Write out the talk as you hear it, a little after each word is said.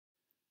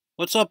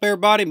What's up,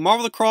 everybody?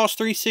 Marvel the Cross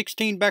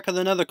 316 back with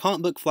another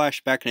comic book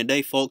flashback. And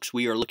today, folks,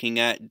 we are looking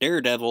at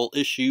Daredevil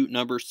issue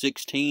number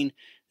 16.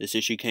 This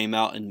issue came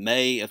out in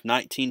May of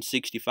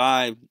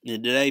 1965.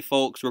 And today,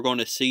 folks, we're going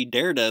to see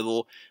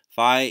Daredevil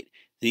fight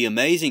the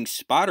Amazing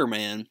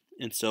Spider-Man.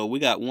 And so we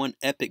got one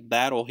epic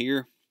battle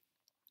here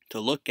to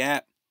look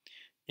at.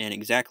 And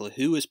exactly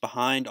who is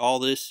behind all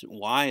this.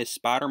 Why is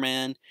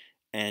Spider-Man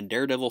and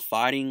Daredevil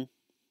fighting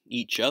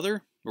each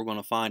other? We're going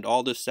to find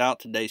all this out.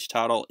 Today's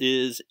title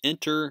is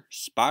Enter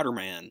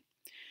Spider-Man.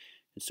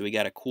 And so we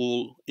got a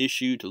cool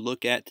issue to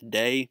look at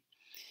today.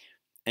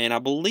 And I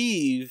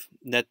believe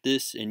that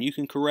this, and you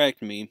can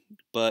correct me,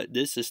 but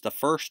this is the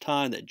first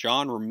time that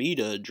John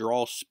Romita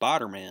draws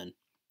Spider-Man.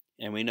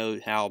 And we know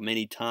how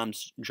many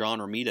times John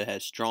Romita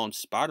has drawn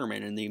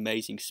Spider-Man in the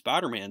Amazing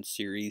Spider-Man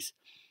series.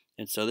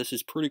 And so this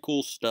is pretty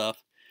cool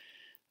stuff.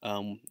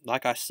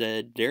 Like I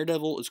said,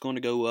 Daredevil is going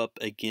to go up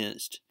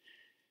against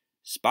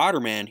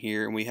Spider-Man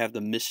here, and we have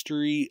the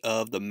mystery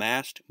of the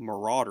masked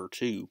Marauder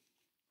too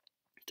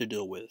to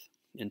deal with.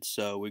 And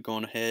so we're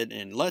going ahead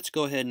and let's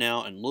go ahead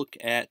now and look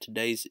at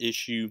today's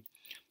issue.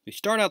 We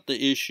start out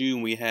the issue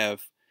and we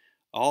have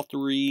all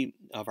three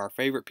of our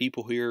favorite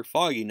people here: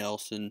 Foggy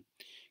Nelson,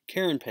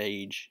 Karen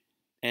Page,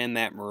 and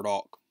Matt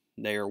Murdock.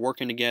 They are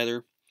working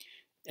together,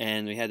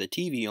 and we had the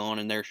TV on,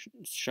 and they're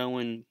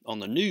showing on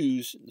the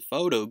news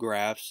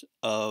photographs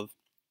of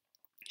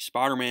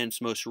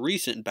Spider-Man's most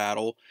recent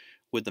battle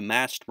with the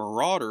masked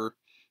Marauder,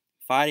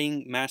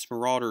 fighting masked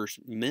Marauder's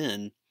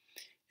men,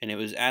 and it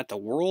was at the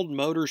World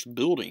Motors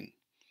building.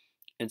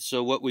 And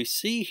so what we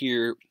see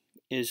here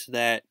is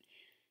that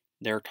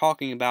they're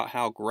talking about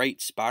how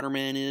great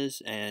Spider-Man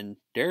is, and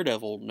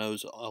Daredevil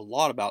knows a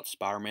lot about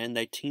Spider-Man.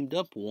 They teamed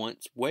up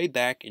once, way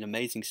back in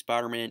Amazing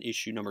Spider-Man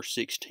issue number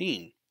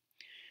 16.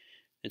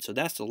 And so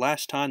that's the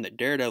last time that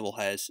Daredevil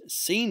has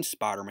seen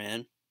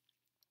Spider-Man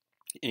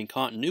in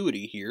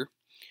continuity here.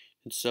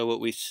 And so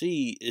what we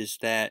see is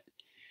that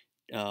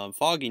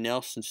Foggy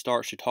Nelson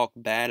starts to talk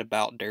bad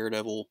about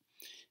Daredevil,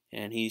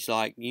 and he's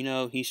like, you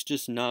know, he's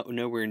just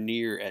nowhere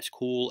near as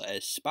cool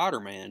as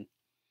Spider-Man.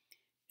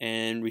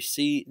 And we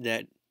see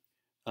that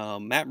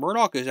Matt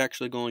Murdock is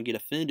actually going to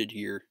get offended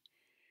here.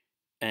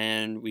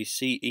 And we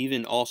see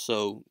even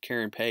also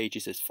Karen Page. He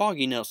says,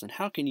 Foggy Nelson,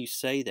 how can you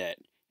say that?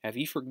 Have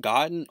you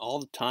forgotten all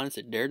the times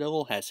that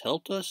Daredevil has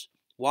helped us?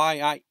 Why,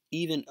 I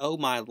even owe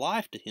my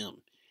life to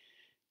him.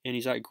 And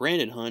he's like,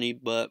 granted, honey,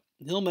 but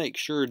he'll make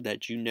sure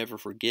that you never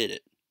forget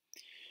it.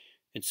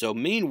 And so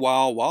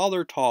meanwhile, while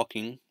they're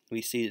talking,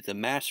 we see that the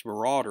masked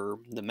Marauder,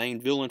 the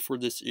main villain for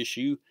this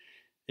issue,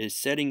 is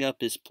setting up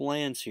his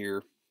plans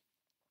here.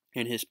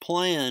 And his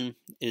plan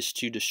is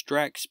to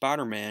distract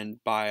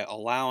Spider-Man by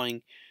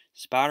allowing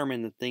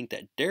Spider-Man to think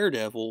that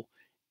Daredevil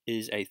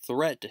is a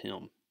threat to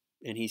him.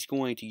 And he's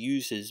going to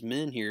use his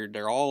men here.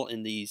 They're all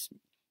in these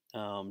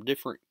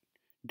different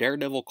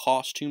Daredevil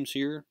costumes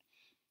here.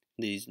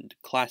 These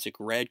classic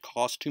red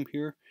costume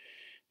here.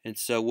 And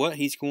so what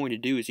he's going to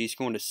do is he's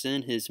going to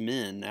send his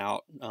men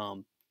out,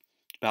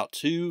 about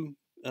two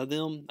of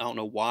them. I don't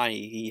know why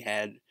he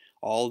had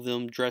all of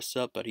them dressed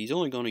up, but he's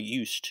only going to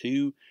use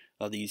two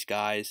of these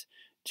guys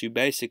to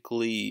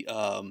basically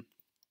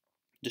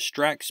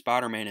distract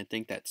Spider-Man and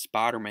think that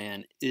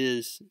Spider-Man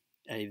is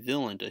a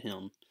villain to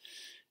him.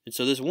 And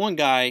so this one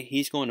guy,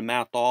 he's going to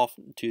mouth off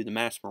to the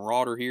masked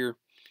Marauder here.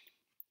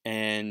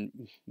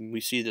 And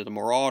we see that the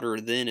Marauder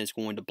then is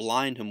going to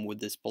blind him with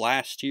this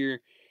blast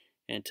here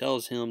and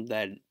tells him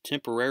that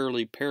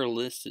temporarily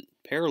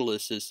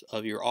paralysis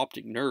of your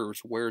optic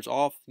nerves wears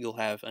off. You'll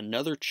have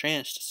another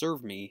chance to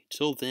serve me.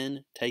 Till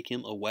then, take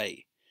him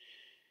away.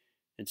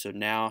 And so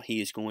now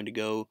he is going to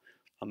go,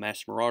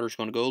 Masked Marauder is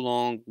going to go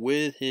along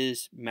with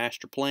his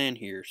master plan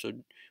here. So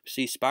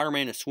see,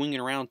 Spider-Man is swinging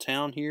around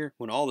town here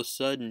when all of a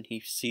sudden he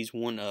sees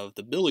one of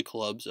the billy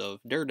clubs of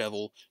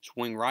Daredevil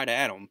swing right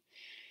at him.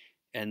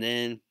 And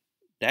then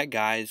that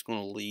guy is going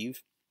to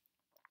leave.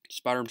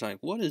 Spider-Man's like,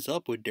 what is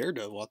up with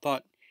Daredevil? I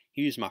thought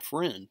he was my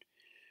friend.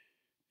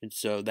 And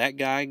so that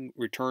guy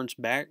returns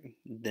back.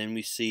 Then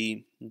we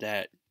see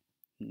that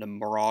the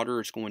Marauder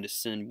is going to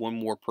send one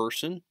more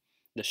person,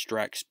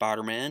 distract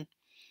Spider-Man.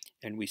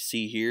 And we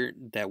see here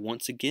that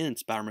once again,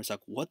 Spider-Man's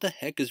like, what the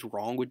heck is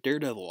wrong with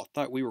Daredevil? I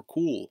thought we were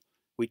cool.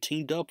 We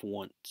teamed up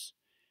once.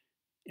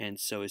 And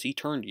so has he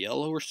turned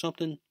yellow or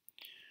something?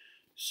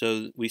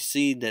 So we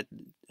see that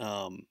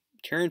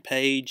Karen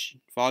Page,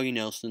 Foggy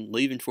Nelson,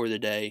 leaving for the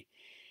day.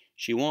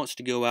 She wants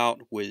to go out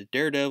with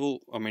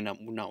Daredevil. I mean,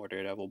 not with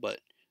Daredevil,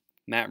 but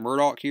Matt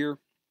Murdock here.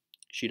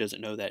 She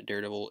doesn't know that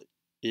Daredevil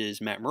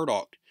is Matt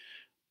Murdock.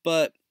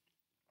 But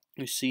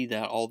we see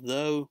that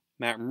although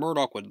Matt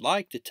Murdock would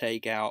like to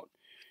take out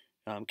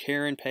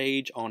Karen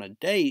Page on a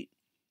date,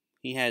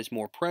 he has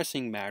more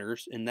pressing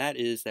matters, and that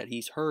is that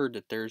he's heard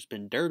that there's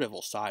been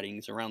Daredevil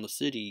sightings around the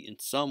city,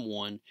 and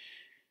someone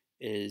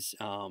is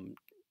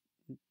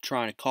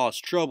trying to cause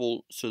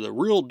trouble. So the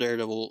real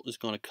Daredevil is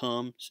going to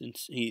come,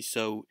 since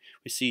so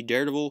we see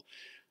Daredevil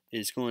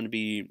is going to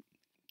be,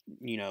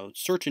 you know,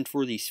 searching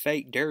for these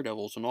fake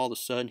Daredevils, and all of a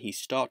sudden he's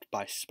stopped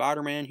by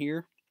Spider-Man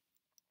here.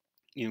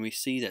 And we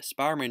see that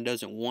Spider-Man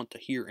doesn't want to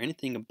hear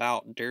anything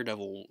about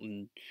Daredevil.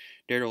 And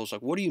Daredevil's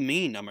like, what do you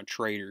mean I'm a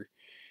traitor?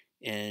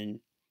 And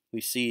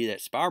we see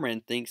that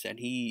Spider-Man thinks that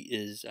he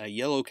is a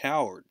yellow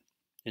coward.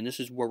 And this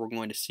is where we're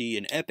going to see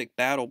an epic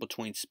battle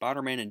between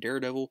Spider-Man and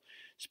Daredevil.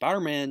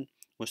 Spider-Man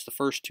was the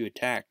first to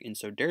attack, and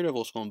so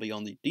Daredevil's going to be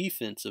on the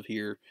defensive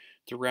here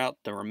throughout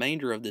the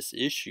remainder of this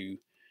issue.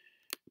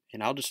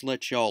 And I'll just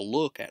let y'all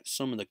look at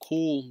some of the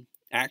cool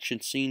action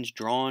scenes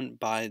drawn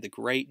by the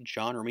great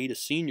John Romita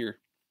Sr.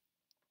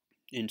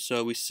 And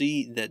so we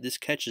see that this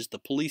catches the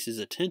police's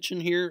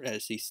attention here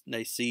as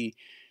they see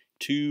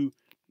two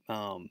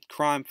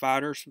crime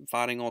fighters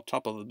fighting on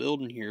top of a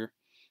building here.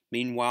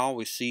 Meanwhile,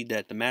 we see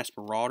that the masked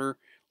Marauder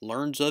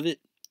learns of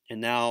it,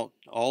 and now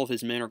all of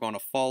his men are going to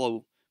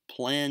follow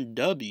Plan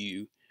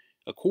W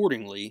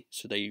accordingly.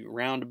 So they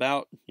round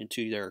about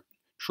into their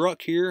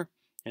truck here,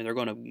 and they're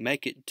going to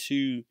make it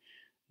to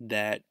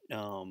that.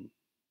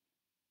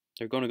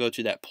 They're going to go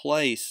to that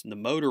place, the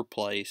motor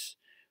place,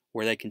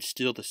 where they can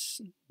steal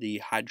the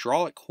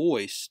hydraulic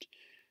hoist.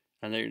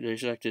 And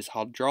there's like this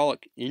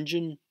hydraulic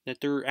engine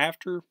that they're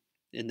after,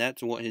 and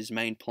that's what his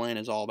main plan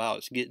is all about.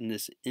 It's getting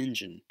this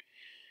engine.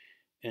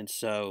 And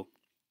so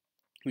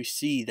we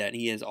see that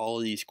he has all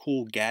of these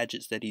cool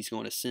gadgets that he's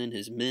going to send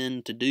his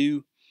men to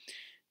do.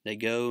 They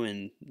go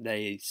and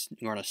they're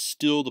going to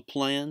steal the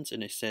plans,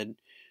 and they said,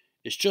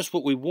 it's just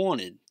what we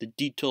wanted, the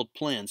detailed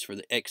plans for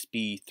the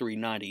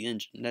XB390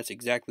 engine. And that's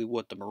exactly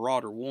what the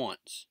Marauder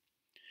wants.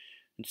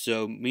 And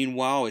so,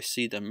 meanwhile, we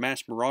see the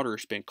masked Marauder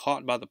has been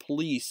caught by the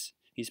police.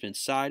 He's been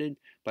cited,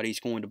 but he's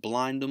going to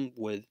blind them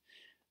with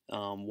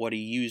what he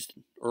used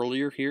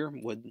earlier here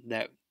with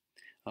that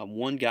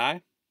one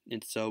guy.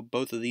 And so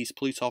both of these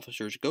police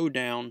officers go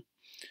down.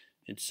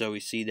 And so we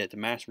see that the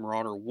masked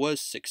Marauder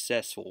was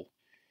successful.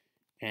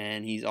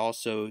 And he's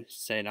also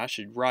saying, I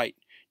should write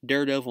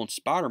Daredevil and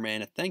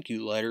Spider-Man a thank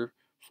you letter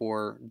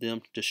for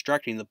them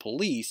distracting the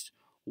police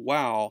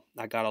while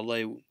I got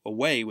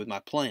away with my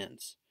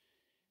plans.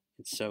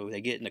 And so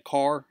they get in the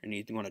car and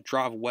he's going to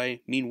drive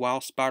away.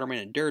 Meanwhile, Spider-Man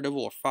and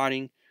Daredevil are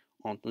fighting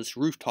on this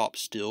rooftop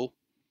still.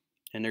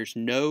 And there's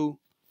no...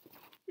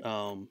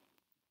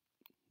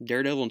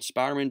 Daredevil and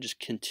Spider-Man just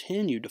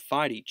continue to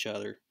fight each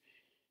other.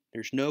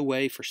 There's no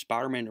way for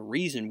Spider-Man to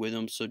reason with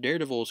him, so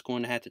Daredevil is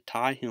going to have to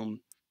tie him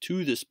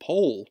to this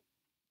pole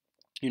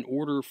in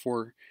order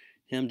for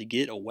him to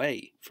get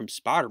away from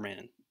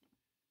Spider-Man.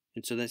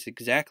 And so that's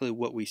exactly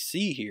what we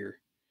see here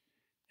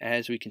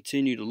as we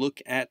continue to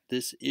look at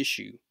this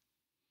issue.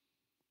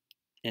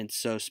 And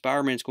so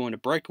Spider-Man's going to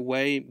break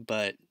away,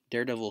 but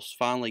Daredevil's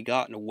finally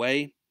gotten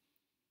away,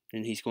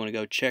 and he's going to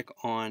go check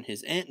on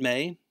his Aunt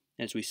May,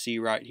 as we see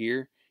right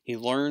here. He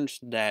learns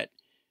that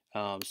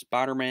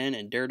Spider-Man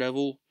and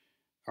Daredevil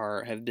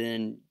have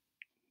been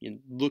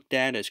looked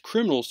at as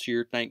criminals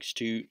here thanks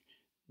to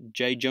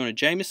J. Jonah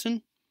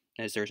Jameson,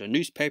 as there's a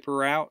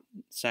newspaper out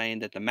saying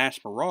that the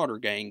masked Marauder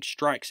gang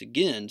strikes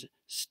again,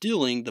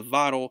 stealing the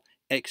vital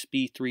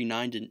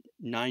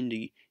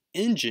XB390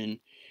 engine,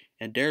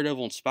 and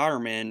Daredevil and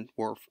Spider-Man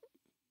were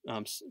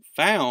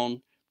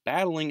found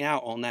battling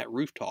out on that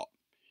rooftop.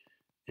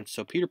 And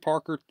so Peter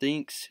Parker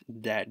thinks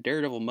that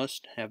Daredevil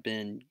must have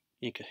been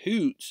in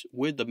cahoots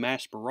with the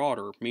masked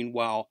Marauder.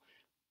 Meanwhile,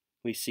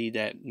 we see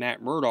that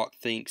Matt Murdock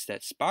thinks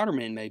that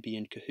Spider-Man may be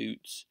in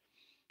cahoots.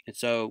 And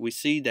so we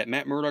see that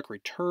Matt Murdock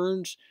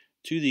returns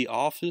to the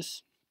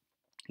office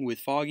with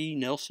Foggy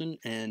Nelson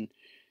and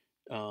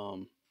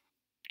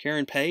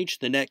Karen Page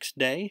the next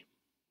day.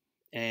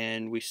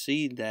 And we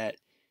see that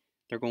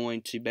they're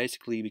going to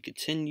basically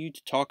continue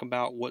to talk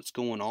about what's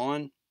going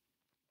on.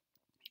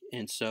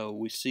 And so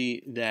we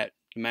see that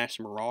the masked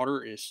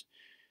Marauder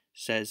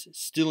says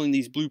stealing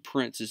these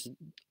blueprints is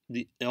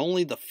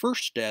only the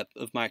first step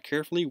of my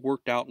carefully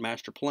worked out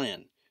master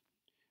plan.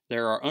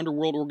 There are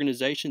underworld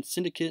organizations,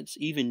 syndicates,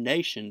 even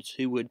nations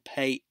who would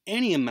pay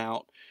any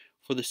amount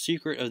for the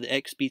secret of the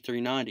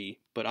XB390,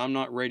 but I'm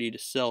not ready to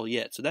sell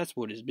yet. So that's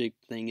what his big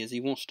thing is.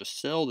 He wants to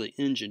sell the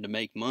engine to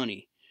make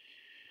money.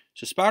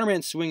 So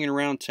Spider-Man's swinging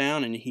around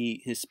town, and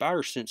his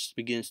spider sense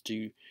begins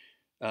to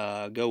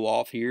go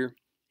off here.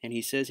 And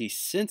he says he's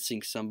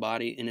sensing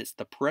somebody, and it's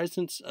the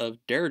presence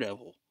of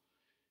Daredevil.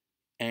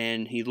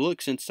 And he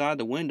looks inside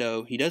the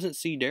window. He doesn't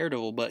see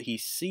Daredevil, but he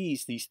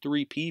sees these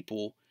three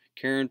people,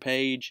 Karen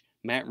Page,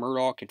 Matt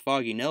Murdock, and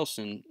Foggy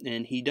Nelson.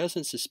 And he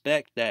doesn't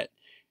suspect that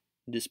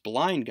this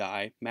blind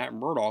guy, Matt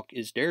Murdock,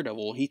 is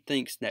Daredevil. He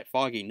thinks that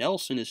Foggy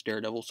Nelson is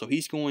Daredevil, so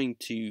he's going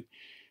to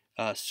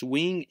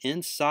swing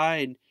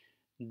inside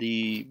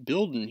the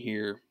building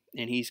here,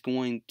 and he's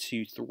going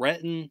to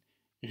threaten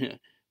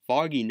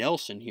Foggy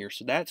Nelson here.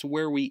 So that's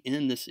where we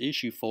end this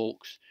issue,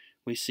 folks.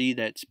 We see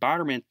that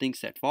Spider-Man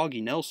thinks that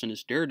Foggy Nelson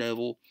is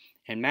Daredevil,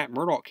 and Matt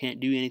Murdock can't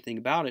do anything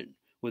about it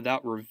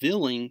without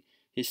revealing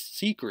his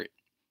secret.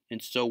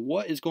 And so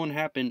what is going to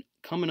happen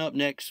coming up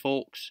next,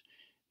 folks?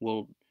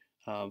 Will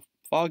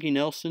Foggy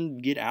Nelson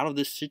get out of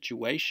this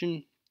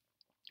situation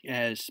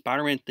as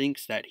Spider-Man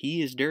thinks that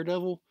he is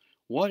Daredevil?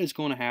 What is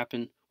going to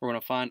happen? We're going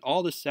to find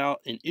all this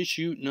out in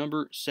issue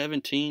number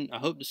 17. I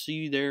hope to see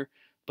you there.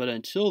 But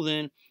until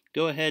then,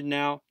 go ahead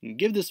now and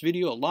give this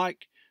video a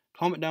like,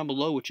 comment down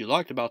below what you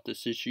liked about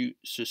this issue,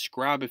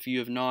 subscribe if you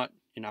have not,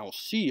 and I will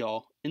see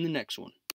y'all in the next one.